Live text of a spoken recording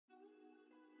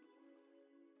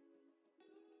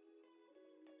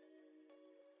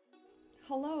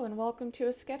Hello and welcome to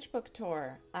a sketchbook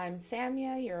tour. I'm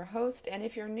Samya, your host, and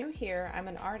if you're new here, I'm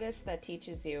an artist that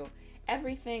teaches you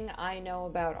everything I know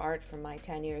about art from my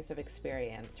 10 years of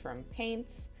experience, from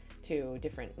paints to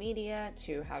different media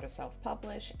to how to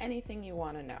self-publish, anything you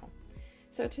want to know.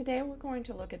 So today we're going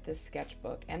to look at this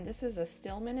sketchbook, and this is a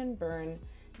Stillman Birn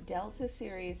Delta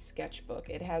Series sketchbook.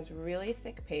 It has really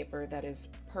thick paper that is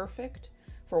perfect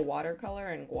for watercolor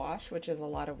and gouache, which is a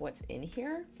lot of what's in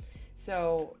here.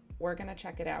 So we're going to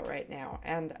check it out right now.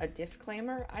 And a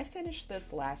disclaimer, I finished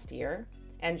this last year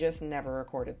and just never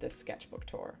recorded this sketchbook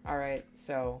tour. All right,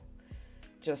 so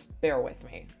just bear with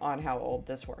me on how old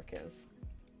this work is.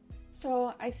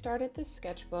 So I started this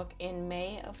sketchbook in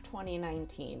May of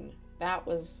 2019. That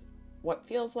was what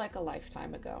feels like a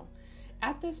lifetime ago.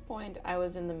 At this point, I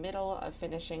was in the middle of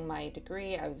finishing my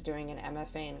degree. I was doing an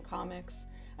MFA in comics.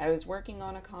 I was working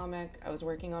on a comic, I was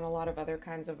working on a lot of other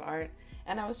kinds of art,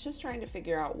 and I was just trying to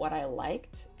figure out what I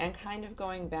liked and kind of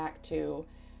going back to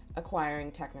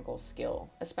acquiring technical skill,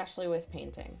 especially with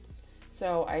painting.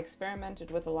 So I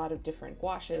experimented with a lot of different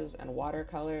gouaches and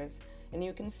watercolors, and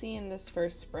you can see in this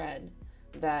first spread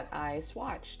that I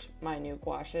swatched my new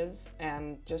gouaches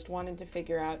and just wanted to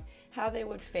figure out how they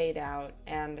would fade out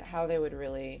and how they would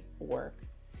really work.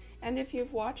 And if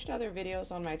you've watched other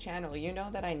videos on my channel, you know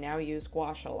that I now use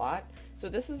gouache a lot. So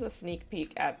this is a sneak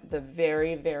peek at the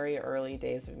very, very early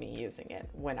days of me using it,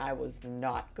 when I was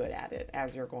not good at it,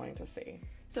 as you're going to see.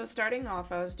 So starting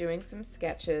off, I was doing some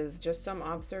sketches, just some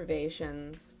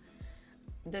observations.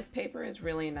 This paper is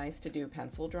really nice to do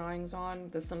pencil drawings on.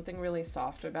 There's something really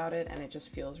soft about it, and it just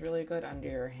feels really good under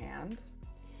your hand.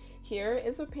 Here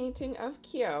is a painting of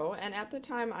Kyo, and at the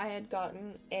time I had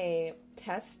gotten a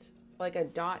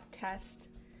dot test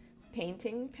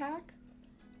painting pack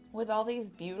with all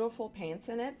these beautiful paints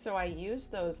in it. So I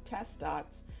used those test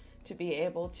dots to be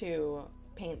able to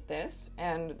paint this,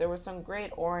 and there were some great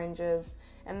oranges,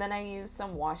 and then I used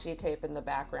some washi tape in the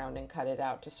background and cut it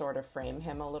out to sort of frame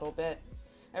him a little bit.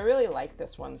 I really like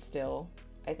this one still.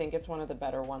 I think it's one of the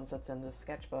better ones that's in this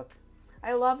sketchbook.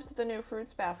 I loved the new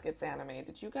Fruits Baskets anime.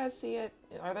 Did you guys see it?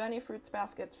 Are there any Fruits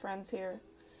Baskets friends here?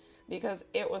 Because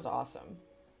it was awesome.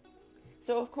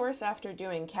 So of course, after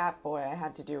doing Catboy, I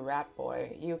had to do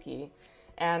Ratboy, Yuki,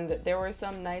 and there were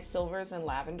some nice silvers and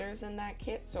lavenders in that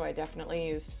kit, so I definitely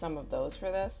used some of those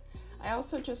for this. I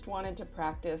also just wanted to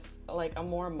practice like a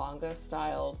more manga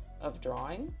style of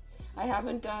drawing. I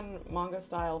haven't done manga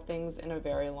style things in a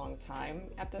very long time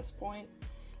at this point,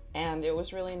 and it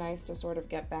was really nice to sort of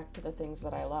get back to the things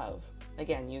that I love.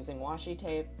 Again, using washi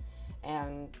tape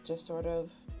and just sort of,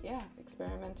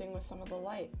 experimenting with some of the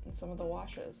light and some of the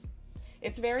washes.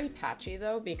 It's very patchy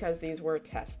though, because these were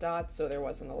test dots, so there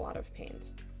wasn't a lot of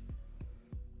paint.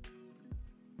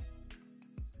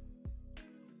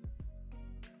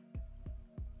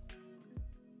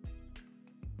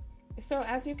 So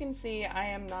as you can see, I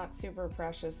am not super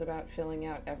precious about filling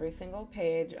out every single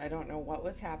page. I don't know what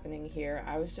was happening here.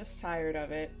 I was just tired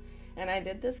of it. And I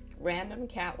did this random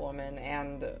Catwoman,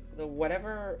 and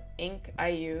whatever ink I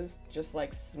used just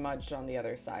like smudged on the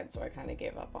other side, so I kind of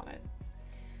gave up on it.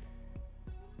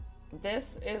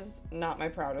 This is not my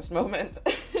proudest moment.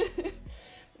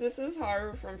 This is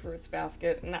Haru from Fruits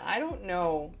Basket, and I don't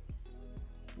know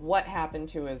what happened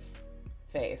to his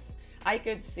face. I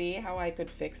could see how I could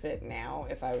fix it now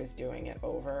if I was doing it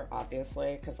over,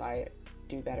 obviously, because I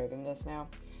do better than this now.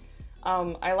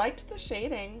 I liked the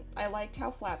shading. I liked how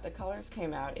flat the colors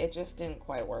came out. It just didn't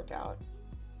quite work out.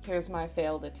 Here's my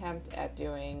failed attempt at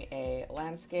doing a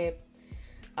landscape.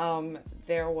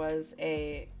 There was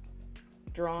a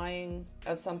drawing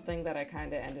of something that I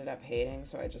kind of ended up hating,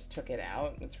 so I just took it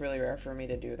out. It's really rare for me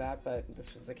to do that, but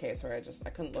this was the case where I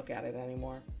couldn't look at it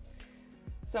anymore.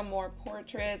 Some more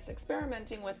portraits,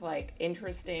 experimenting with like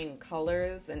interesting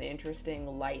colors and interesting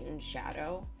light and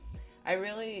shadow. I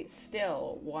really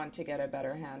still want to get a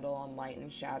better handle on light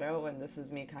and shadow, and this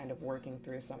is me kind of working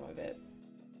through some of it.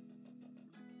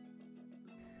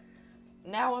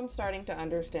 Now I'm starting to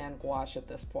understand gouache at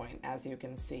this point, as you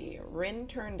can see. Rin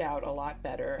turned out a lot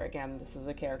better. Again, this is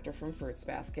a character from Fruits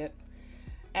Basket.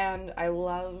 And I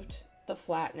loved the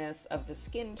flatness of the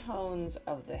skin tones,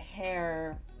 of the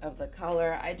hair, of the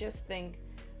color. I just think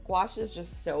gouache is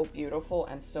just so beautiful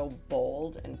and so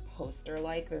bold and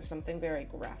poster-like. There's something very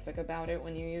graphic about it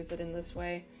when you use it in this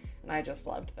way, and I just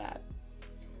loved that.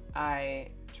 I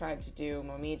tried to do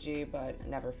Momiji, but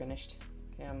never finished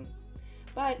him.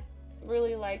 But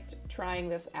really liked trying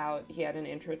this out. He had an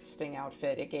interesting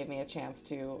outfit. It gave me a chance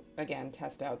to, again,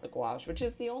 test out the gouache, which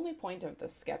is the only point of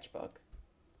this sketchbook.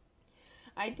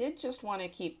 I did just want to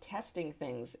keep testing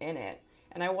things in it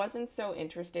And I wasn't so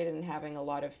interested in having a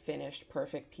lot of finished,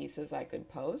 perfect pieces I could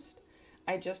post.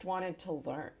 I just wanted to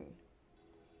learn.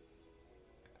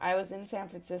 I was in San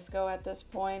Francisco at this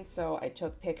point, so I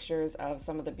took pictures of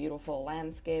some of the beautiful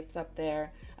landscapes up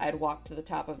there. I had walked to the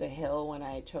top of a hill when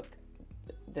I took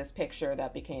this picture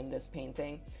that became this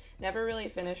painting. Never really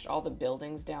finished all the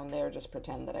buildings down there, just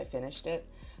pretend that I finished it.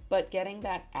 But getting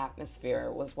that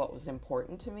atmosphere was what was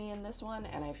important to me in this one,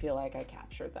 and I feel like I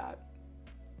captured that.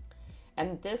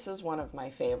 And this is one of my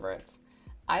favorites.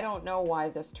 I don't know why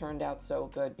this turned out so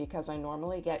good, because I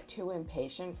normally get too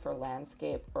impatient for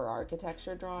landscape or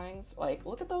architecture drawings. Like,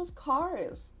 look at those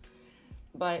cars.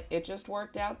 But it just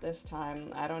worked out this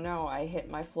time. I don't know, I hit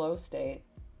my flow state.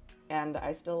 And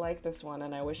I still like this one,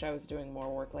 and I wish I was doing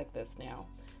more work like this now.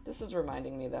 This is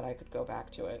reminding me that I could go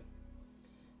back to it.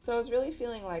 So I was really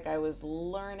feeling like I was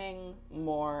learning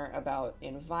more about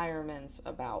environments,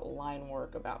 about line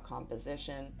work, about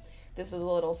composition. This is a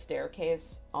little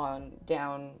staircase on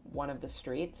down one of the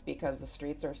streets, because the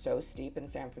streets are so steep in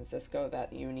San Francisco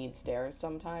that you need stairs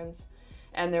sometimes.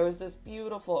 And there was this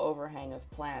beautiful overhang of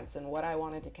plants, and what I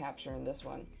wanted to capture in this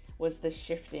one was the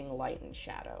shifting light and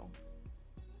shadow.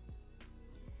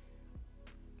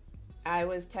 I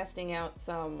was testing out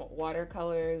some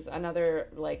watercolors, another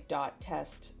like dot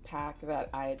test pack that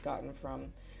I had gotten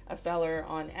from a seller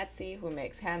on Etsy who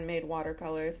makes handmade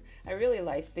watercolors. I really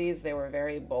liked these. They were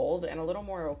very bold and a little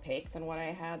more opaque than what I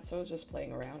had, so I was just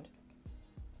playing around.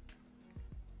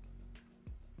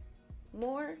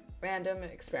 More random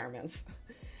experiments.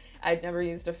 I'd never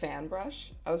used a fan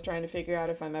brush. I was trying to figure out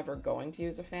if I'm ever going to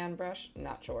use a fan brush.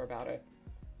 Not sure about it.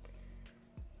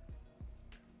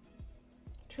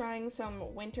 Trying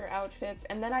some winter outfits,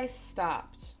 and then I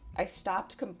stopped. I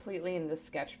stopped completely in the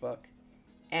sketchbook,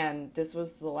 and this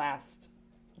was the last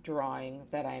drawing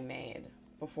that I made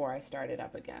before I started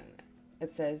up again.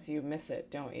 It says you miss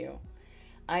it, don't you?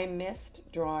 I missed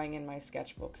drawing in my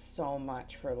sketchbook so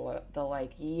much for the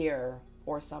like year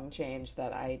or some change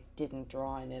that I didn't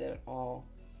draw in it at all.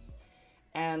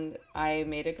 And I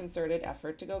made a concerted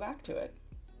effort to go back to it.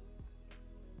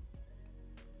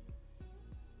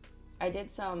 I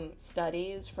did some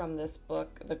studies from this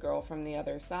book, The Girl from the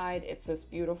Other Side. It's this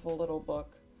beautiful little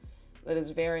book that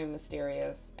is very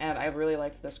mysterious, and I really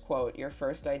liked this quote, "Your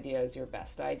first idea is your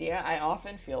best idea." I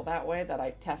often feel that way, that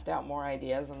I test out more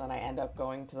ideas and then I end up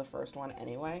going to the first one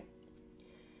anyway.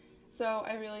 So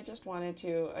I really just wanted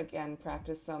to, again,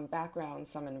 practice some background,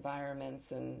 some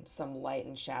environments, and some light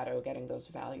and shadow, getting those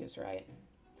values right.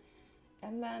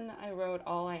 And then I wrote,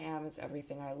 "All I am is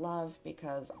everything I love,"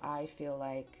 because I feel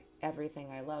like everything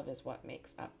I love is what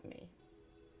makes up me.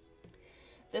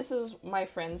 This is my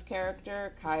friend's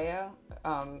character, Kaya.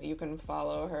 You can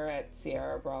follow her at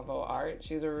Sierra Bravo Art.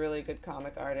 She's a really good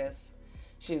comic artist.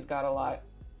 She's got a lot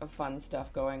of fun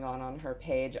stuff going on her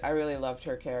page. I really loved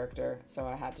her character, so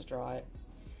I had to draw it.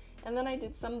 And then I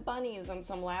did some bunnies and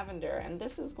some lavender, and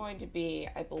this is going to be,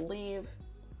 I believe,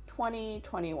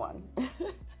 2021.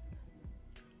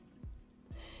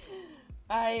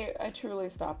 I truly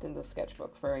stopped in the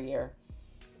sketchbook for a year,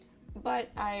 but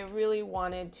I really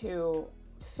wanted to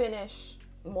finish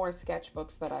more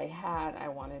sketchbooks that I had. I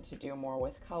wanted to do more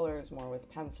with colors, more with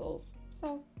pencils,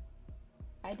 so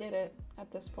I did it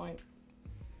at this point.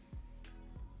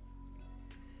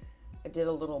 I did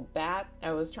a little bat.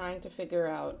 I was trying to figure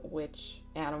out which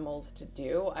animals to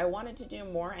do. I wanted to do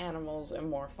more animals and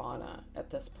more fauna at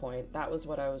this point. That was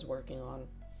what I was working on.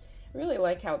 I really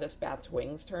like how this bat's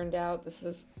wings turned out. This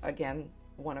is, again,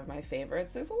 one of my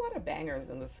favorites. There's a lot of bangers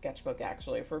in this sketchbook,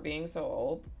 actually, for being so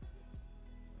old.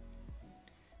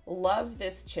 Love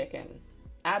this chicken.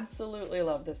 Absolutely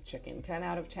love this chicken. 10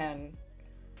 out of 10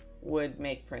 would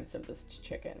make prints of this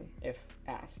chicken, if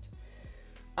asked.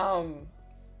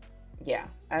 Yeah,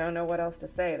 I don't know what else to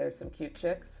say. There's some cute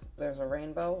chicks. There's a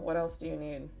rainbow. What else do you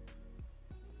need?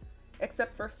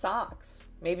 Except for socks.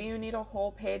 Maybe you need a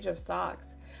whole page of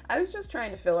socks. I was just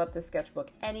trying to fill up the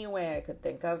sketchbook any way I could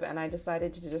think of, and I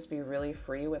decided to just be really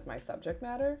free with my subject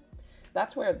matter.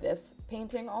 That's where this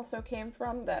painting also came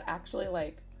from, that actually,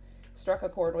 like, struck a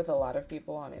chord with a lot of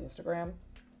people on Instagram.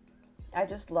 I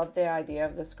just love the idea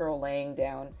of this girl laying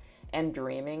down and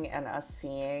dreaming, and us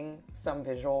seeing some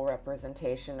visual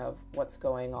representation of what's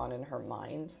going on in her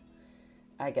mind.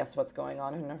 I guess what's going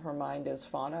on in her mind is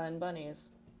fauna and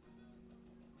bunnies.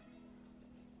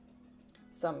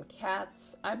 Some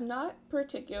cats. I'm not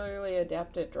particularly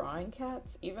adept at drawing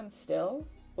cats, even still,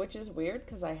 which is weird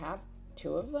because I have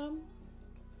 2 of them.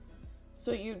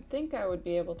 So you'd think I would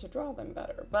be able to draw them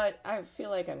better, but I feel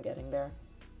like I'm getting there.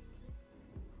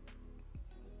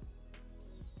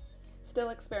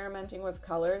 Still experimenting with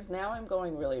colors. Now I'm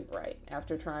going really bright.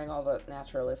 After trying all the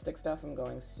naturalistic stuff, I'm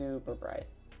going super bright.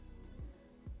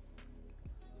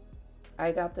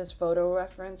 I got this photo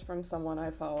reference from someone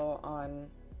I follow on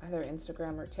either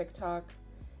Instagram or TikTok.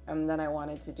 And then I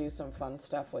wanted to do some fun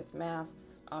stuff with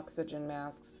masks, oxygen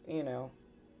masks, you know.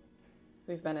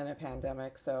 We've been in a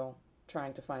pandemic, so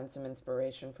trying to find some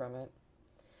inspiration from it.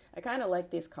 I kind of like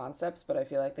these concepts, but I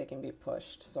feel like they can be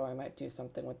pushed, so I might do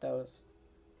something with those.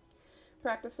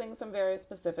 Practicing some very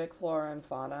specific flora and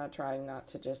fauna, trying not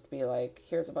to just be like,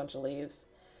 here's a bunch of leaves.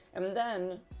 And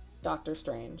then, Doctor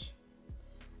Strange.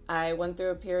 I went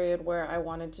through a period where I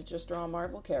wanted to just draw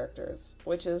Marvel characters,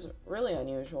 which is really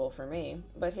unusual for me,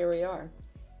 but here we are.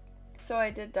 So I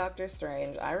did Doctor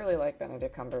Strange. I really like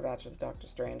Benedict Cumberbatch's Doctor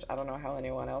Strange. I don't know how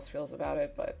anyone else feels about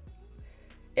it, but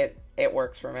it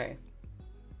works for me.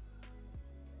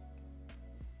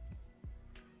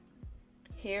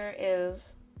 Here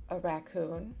is a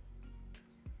raccoon.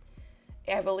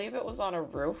 I believe it was on a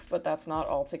roof, but that's not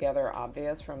altogether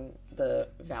obvious from the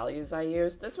values I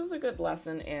used. This was a good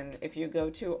lesson in if you go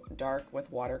too dark with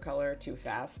watercolor too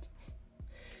fast,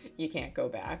 you can't go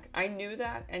back. I knew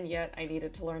that, and yet I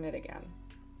needed to learn it again.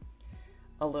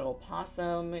 A little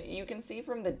possum. You can see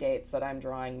from the dates that I'm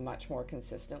drawing much more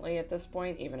consistently at this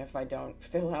point, even if I don't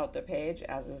fill out the page,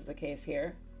 as is the case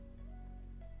here.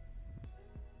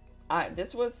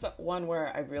 This was one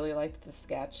where I really liked the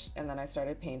sketch, and then I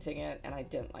started painting it, and I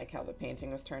didn't like how the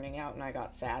painting was turning out, and I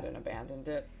got sad and abandoned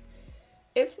it.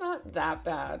 It's not that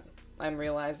bad, I'm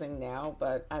realizing now,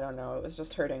 but I don't know, it was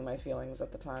just hurting my feelings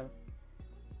at the time.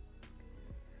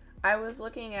 I was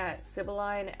looking at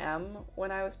Sibylline M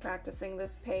when I was practicing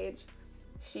this page.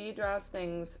 She draws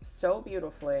things so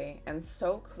beautifully and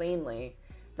so cleanly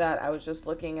that I was just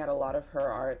looking at a lot of her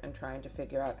art and trying to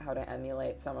figure out how to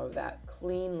emulate some of that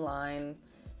clean line,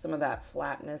 some of that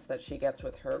flatness that she gets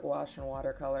with her gouache and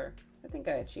watercolor. I think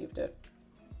I achieved it.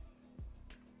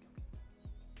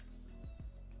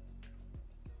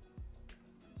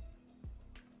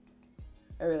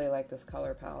 I really like this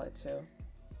color palette too.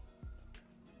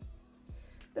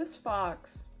 This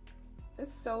fox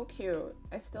is so cute.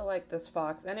 I still like this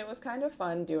fox, and it was kind of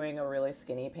fun doing a really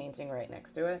skinny painting right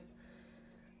next to it.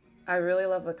 I really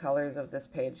love the colors of this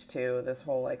page too, this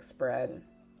whole like spread.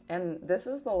 And this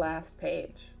is the last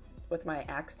page with my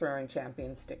axe throwing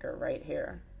champion sticker right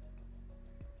here.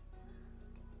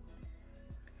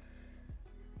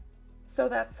 So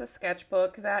that's the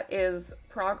sketchbook. That is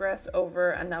progress over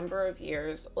a number of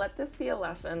years. Let this be a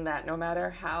lesson that no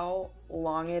matter how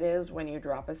long it is when you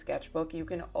drop a sketchbook, you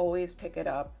can always pick it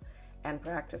up and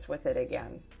practice with it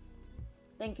again.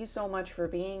 Thank you so much for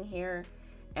being here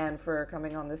and for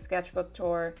coming on the sketchbook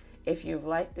tour. If you've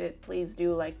liked it, please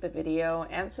do like the video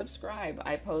and subscribe.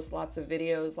 I post lots of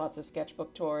videos, lots of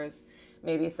sketchbook tours,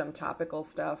 maybe some topical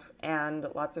stuff, and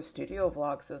lots of studio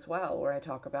vlogs as well, where I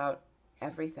talk about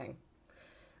everything.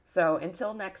 So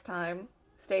until next time,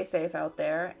 stay safe out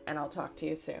there, and I'll talk to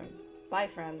you soon. Bye,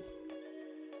 friends.